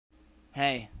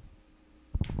Hey.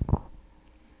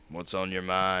 What's on your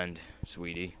mind,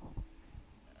 sweetie?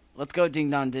 Let's go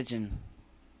ding-dong ditching.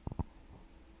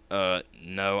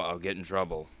 No, I'll get in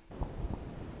trouble.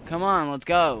 Come on, let's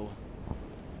go.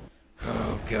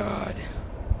 Oh, God.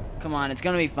 Come on, it's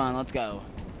gonna be fun. Let's go.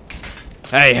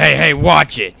 Hey,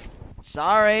 watch it!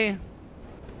 Sorry.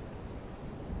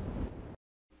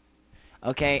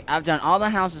 Okay, I've done all the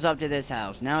houses up to this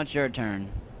house. Now it's your turn.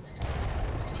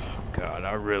 God,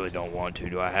 I really don't want to.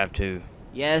 Do I have to?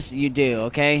 Yes, you do,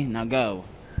 okay? Now go.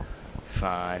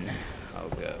 Fine, I'll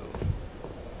go.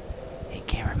 Hey,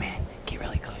 cameraman, get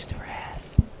really close to her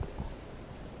ass.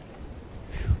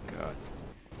 God.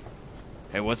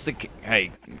 Hey, what's the...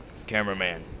 Hey,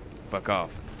 cameraman. Fuck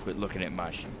off. Quit looking at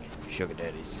my sugar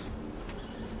daddies.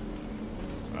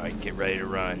 Alright, get ready to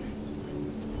run.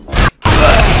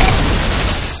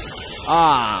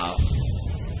 Ah,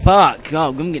 fuck. Oh,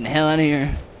 I'm getting the hell out of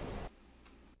here.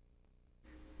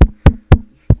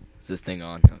 Is this thing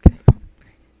on? Okay.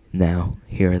 Now,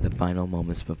 here are the final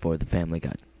moments before the family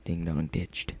got ding-dong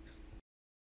ditched.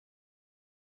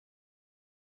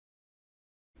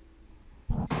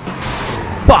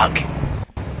 Fuck!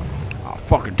 I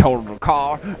fucking totaled the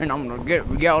car, and I'm gonna get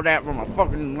yelled at by my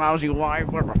fucking lousy wife.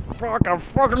 What the fuck? I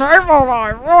fucking hate my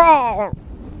life! Oh!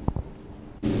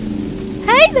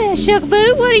 Hey there,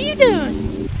 Sugar-Boo, what are you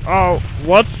doing? Oh,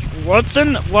 what's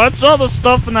all the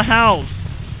stuff in the house?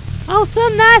 Oh,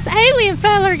 some nice alien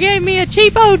feller gave me a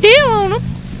cheapo deal on them.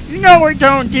 You know we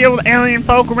don't deal with alien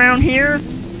folk around here.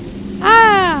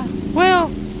 Ah, well,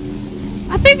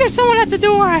 I think there's someone at the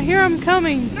door. I hear them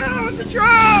coming. No, it's a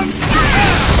drum!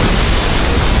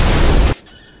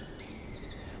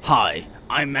 Hi,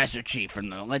 I'm Master Chief from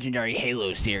the legendary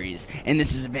Halo series, and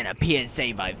this has been a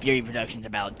PSA by Fury Productions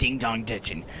about ding-dong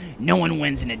ditching. No one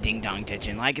wins in a ding-dong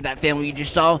ditching. Like that family you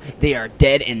just saw, they are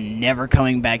dead and never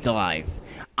coming back to life.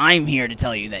 I'm here to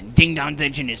tell you that ding-dong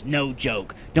ditching is no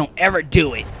joke. Don't ever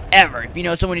do it, ever. If you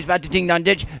know someone who's about to ding-dong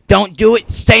ditch, don't do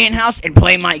it. Stay in house and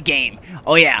play my game.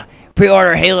 Oh yeah,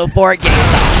 pre-order Halo 4 at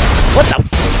GameStop. What the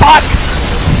fuck?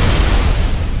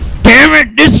 Damn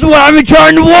it! This is what I've been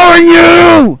trying to warn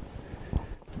you!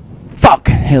 Fuck!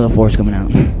 Halo 4 is coming out.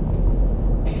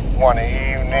 One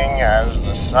evening as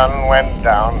the sun went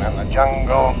down and the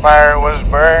jungle fire was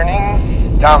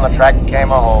burning, down the track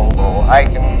came a hobo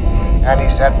hiking, and he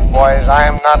said, boys,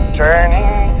 I'm not turning,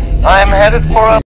 I'm headed for a